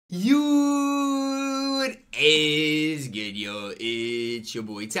What is good, yo? It's your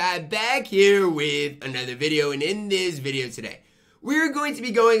boy Ty back here with another video, and in this video today, we're going to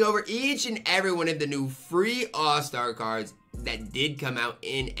be going over each and every one of the new free All-Star cards that did come out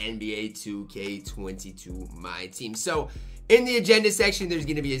in NBA 2K22 MyTEAM. So, in the agenda section, there's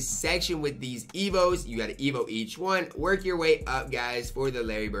going to be a section with these Evos. You got to Evo each one. Work your way up, guys, for the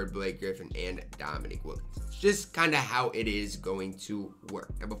Larry Bird, Blake Griffin, and Dominique Wilkins. Just kind of how it is going to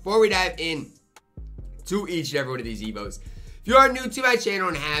work. Now, before we dive in to each and every one of these Evos, if you are new to my channel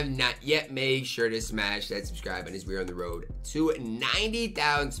and have not yet, make sure to smash that subscribe button as we're on the road to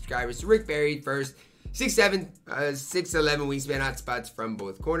 90,000 subscribers. So Rick Barry first, 6'7", 6'11" wingspan, hot spots from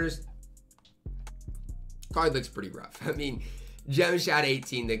both corners. Card looks pretty rough. I mean, jump shot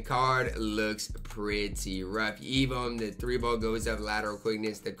 18, the card looks pretty rough. You Evo him, the three ball goes up, lateral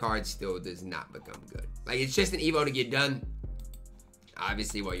quickness, the card still does not become good. Like, it's just an Evo to get done,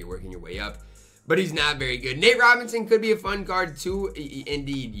 obviously, while you're working your way up, but he's not very good. Nate Robinson could be a fun card to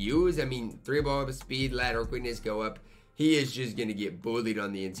indeed use. I mean, three ball speed, lateral quickness go up. He is just going to get bullied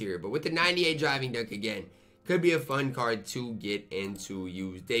on the interior, but with the 98 driving dunk again, could be a fun card to get and to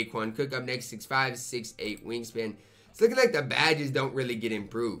use. Daequan Cook up next, 6'5", 6'8" wingspan. It's looking like the badges don't really get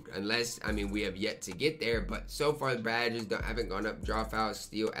improved, unless, I mean, we have yet to get there, but so far the badges haven't gone up. Draw foul,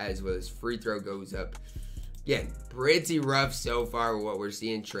 steal, as well as free throw goes up. Again, pretty rough so far with what we're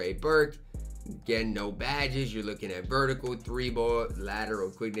seeing. Trey Burke, again, no badges. You're looking at vertical, three ball, lateral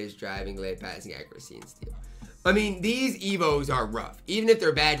quickness, driving, late passing, accuracy, and steal. I mean, these Evos are rough. Even if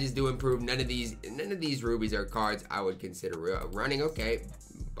their badges do improve, none of these rubies are cards I would consider running. Okay,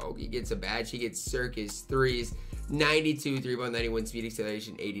 Bogey gets a badge. He gets circus threes, 92 three ball, 91 speed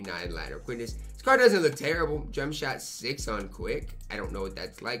acceleration, 89 lateral quickness. This card doesn't look terrible. Jump shot 6 on quick. I don't know what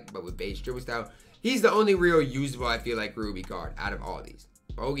that's like, but with base dribble style, he's the only real usable, I feel like, ruby card out of all these.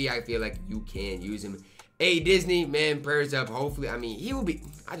 Bogey, I feel like you can use him. Hey, Disney, man, prayers up. Hopefully, I mean, he will be.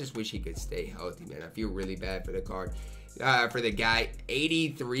 I just wish he could stay healthy, man. I feel really bad for the card. For the guy,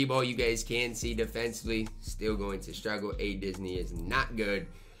 83 ball, you guys can see defensively, still going to struggle. A Disney is not good,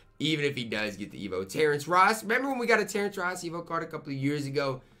 even if he does get the Evo. Terrence Ross, remember when we got a Terrence Ross Evo card a couple of years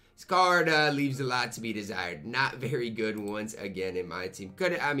ago? This card leaves a lot to be desired. Not very good once again in my team.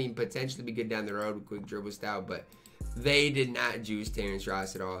 Could, I mean, potentially be good down the road with quick dribble style, but they did not juice Terrence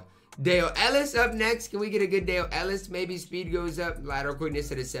Ross at all. Dale Ellis up next. Can we get a good Dale Ellis? Maybe speed goes up, lateral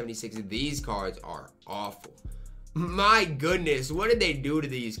quickness at a 76. These cards are awful. My goodness, what did they do to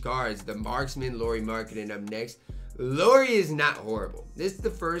these cards? The marksman, Lauri Markkanen up next. Lauri is not horrible. This is the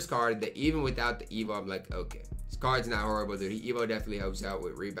first card that even without the Evo, I'm like, okay, this card's not horrible. The Evo definitely helps out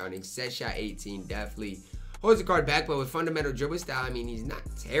with rebounding. Set shot 18 definitely holds the card back, but with fundamental dribble style, I mean, he's not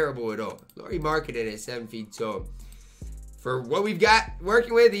terrible at all. Lauri Markkanen at 7 feet tall. For what we've got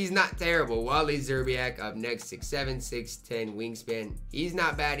working with, he's not terrible. Wally Szczerbiak up next, 6'7", 6'10", wingspan. He's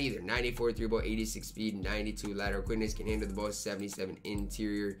not bad either. 94 three ball, 86 speed, 92 lateral quickness. Can handle the ball, 77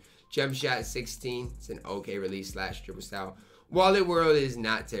 interior. Jump shot 16. It's an okay release / dribble style. Wallet World is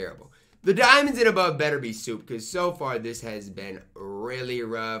not terrible. The diamonds and above better be soup, because so far this has been really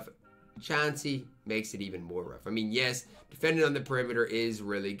rough. Chauncey makes it even more rough. I mean, yes, defending on the perimeter is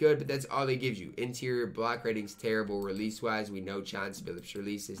really good, but that's all he gives you. Interior block rating's terrible. Release-wise, we know Chauncey Billups'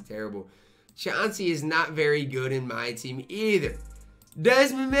 release is terrible. Chauncey is not very good in my team either.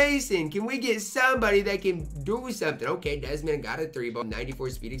 Desmond Mason, can we get somebody that can do something? Okay, Desmond got a three ball,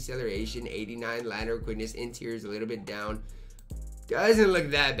 94 speed acceleration, 89 lateral quickness. Interior is a little bit down. Doesn't look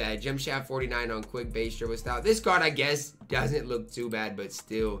that bad. Jump shot 49 on quick base dribble style. This card, I guess, doesn't look too bad, but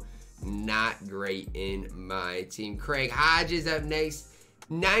still not great in my team. Craig Hodges up next.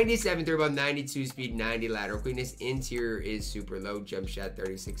 97 three ball, 92 speed, 90 lateral quickness. Interior is super low. Jump shot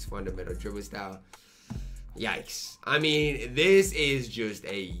 36 fundamental dribble style. Yikes. I mean, this is just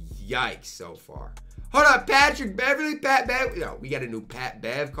a yikes so far. Hold up, Patrick Beverly, Pat Bev. No, we got a new Pat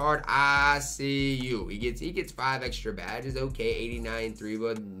Bev card. I see you. He gets 5 extra badges. Okay, 89 three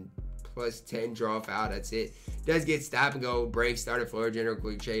ball plus 10 draw foul. That's it. Does get stop and go, break, starter, floor general,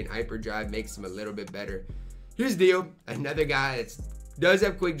 quick chain, hyper drive, makes him a little bit better. Here's the deal. Another guy that does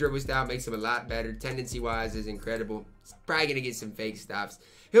have quick dribble style, makes him a lot better. Tendency wise is incredible. He's probably gonna get some fake stops.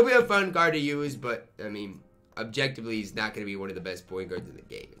 He'll be a fun card to use, but I mean, objectively, he's not gonna be one of the best point guards in the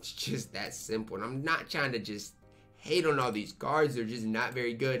game. It's just that simple. And I'm not trying to just hate on all these cards. They're just not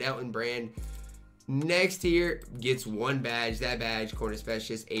very good. Elton Brand next here gets 1 badge. That badge, corner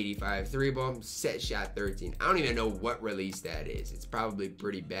specialist, 85 three ball, set shot 13. I don't even know what release that is. It's probably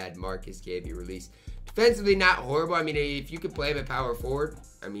pretty bad. Marcus gave you release. Defensively, not horrible. I mean, if you could play him at power forward,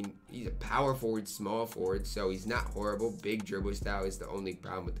 I mean, he's a power forward, small forward, so he's not horrible. Big dribble style is the only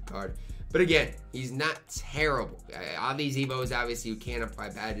problem with the card. But again, he's not terrible. All these Evos, obviously, you can't apply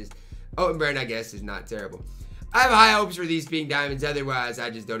badges. Elton Brand, I guess, is not terrible. I have high hopes for these pink diamonds. Otherwise, I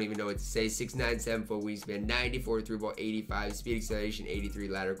just don't even know what to say. 6'9", 7-foot wingspan, 94 through ball, 85 speed acceleration, 83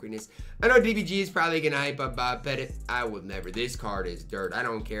 lateral quickness. I know DBG is probably gonna hype up Bob Petit. I will never. This card is dirt. I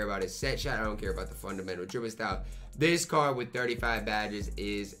don't care about his set shot. I don't care about the fundamental dribble style. This card with 35 badges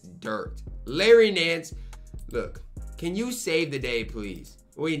is dirt. Larry Nance, look, can you save the day, please?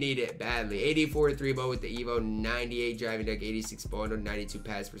 We need it badly. 84 3-ball with the Evo, 98 driving dunk, 86 ball, 92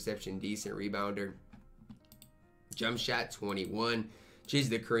 pass perception, decent rebounder. Jump shot 21. She's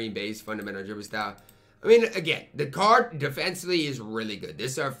the Kareem base fundamental dribble style. I mean, again, the card defensively is really good.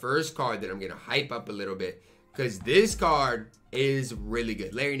 This is our first card that I'm going to hype up a little bit because this card is really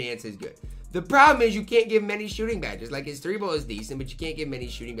good. Larry Nance is good. The problem is you can't give him any shooting badges. Like, his 3-ball is decent, but you can't give him any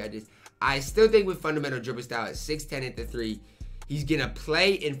shooting badges. I still think with fundamental dribble style at 6'10" at the 3, he's going to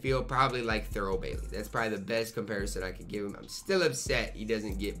play and feel probably like Thurl Bailey. That's probably the best comparison I can give him. I'm still upset he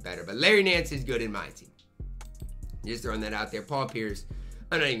doesn't get better. But Larry Nance is good in my team. Just throwing that out there. Paul Pierce.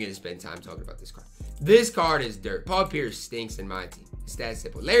 I'm not even going to spend time talking about this card. This card is dirt. Paul Pierce stinks in my team. It's that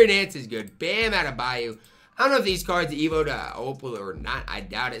simple. Larry Nance is good. Bam Adebayo. I don't know if these cards are Evo to Opal or not. I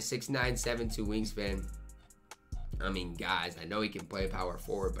doubt it. 6'9", 7'2" wingspan. I mean, guys, I know he can play power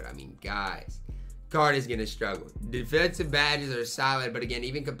forward, but I mean, guys, card is going to struggle. Defensive badges are solid, but again,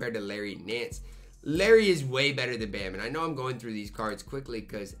 even compared to Larry Nance, Larry is way better than Bam. And I know I'm going through these cards quickly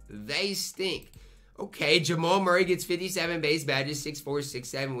because they stink. Okay, Jamal Murray gets 57 base badges, 6'4",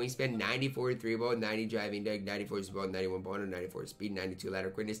 6'7", wingspan, 94 3-ball, 90 driving dunk, 94 ball, 91 ball, 94 speed, 92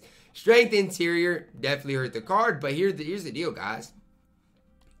 lateral quickness. Strength interior definitely hurt the card, but here's the deal, guys.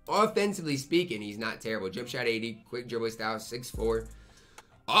 Offensively speaking, he's not terrible. Jump shot 80, quick dribble style, 6'4".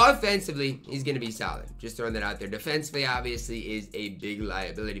 Offensively, he's going to be solid. Just throwing that out there. Defensively, obviously, is a big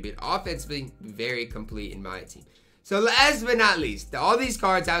liability, but offensively, very complete in my team. So last but not least, all these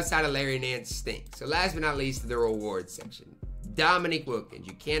cards outside of Larry Nance stink. So last but not least, the rewards section. Dominique Wilkins.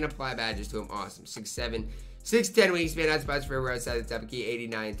 You can't apply badges to him. Awesome. 6'7", 6'10" wingspan. Out spots forever outside the top of key.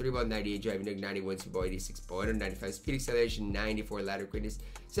 89, 3-ball, 98 driving dunk, 91 2-ball, 86 ball, 195 speed acceleration, 94 lateral quickness,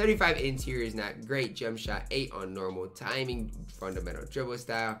 75 interior is not great. Jump shot 8 on normal. Timing, fundamental dribble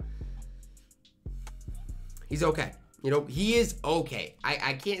style. He's okay. You know, he is okay.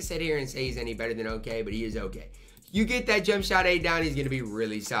 I can't sit here and say he's any better than okay, but he is okay. You get that jump shot 8 down, he's going to be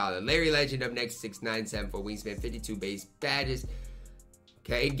really solid. Larry Legend up next, 6'9", 7'4", wingspan, 52 base badges.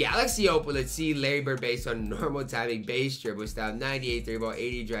 Okay, Galaxy Opal, let's see Larry Bird based on normal timing, base dribble style, 98 3-ball,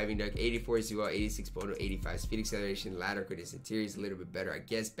 80 driving dunk, 84 2-ball, 86 ball, 85 speed acceleration, lateral quickness, interior is a little bit better. I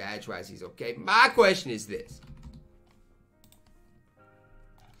guess badge-wise he's okay. My question is this.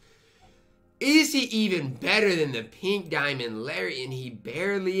 Is he even better than the pink diamond Larry? And he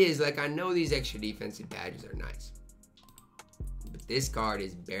barely is. Like, I know these extra defensive badges are nice, but this card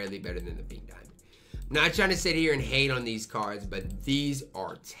is barely better than the pink diamond. I'm not trying to sit here and hate on these cards, but these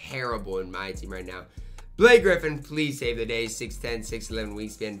are terrible in my team right now. Blake Griffin, please save the day. 6'10", 6'11",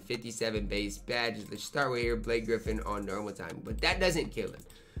 wingspan, 57 base badges. Let's start with here. Blake Griffin on normal time, but that doesn't kill him.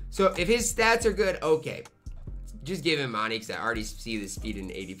 So if his stats are good, okay. Just give him Monty because I already see the speed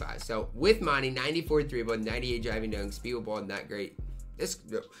in 85. So with Monty, 94 3-ball, 98 driving dunk, speed with ball, not great. This,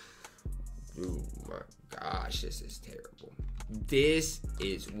 oh my gosh, this is terrible. This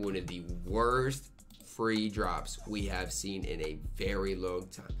is one of the worst free drops we have seen in a very long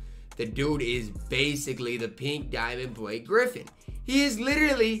time. The dude is basically the pink diamond Blake Griffin. He is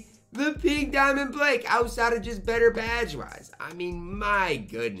literally the pink diamond Blake outside of just better badge wise. I mean, my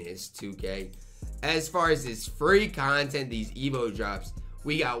goodness, 2K. As far as this free content, these Evo drops,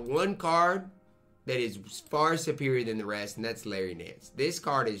 we got one card that is far superior than the rest, and that's Larry Nance. This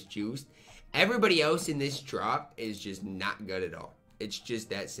card is juiced. Everybody else in this drop is just not good at all. It's just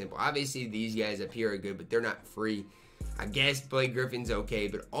that simple. Obviously, these guys up here are good, but they're not free. I guess Blake Griffin's okay,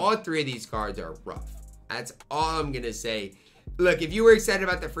 but all three of these cards are rough. That's all I'm going to say. Look, if you were excited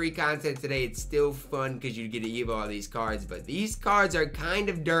about the free content today, it's still fun because you get to Evo all these cards, but these cards are kind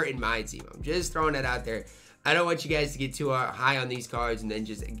of dirt in my team. I'm just throwing that out there. I don't want you guys to get too high on these cards and then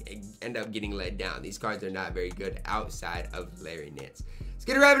just end up getting let down. These cards are not very good outside of Larry Nance. It's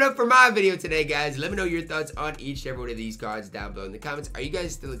going to wrap it up for my video today, guys. Let me know your thoughts on each and every one of these cards down below in the comments. Are you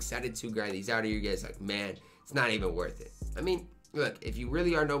guys still excited to grind these out? Or are you guys like, man, it's not even worth it? I mean, look, if you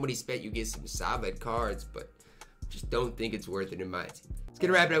really are nobody spent, you get some solid cards, but just don't think it's worth it in my team. It's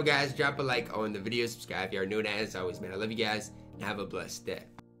going to wrap it up, guys. Drop a like on the video, subscribe if you are new, and as always, man, I love you guys, and have a blessed day.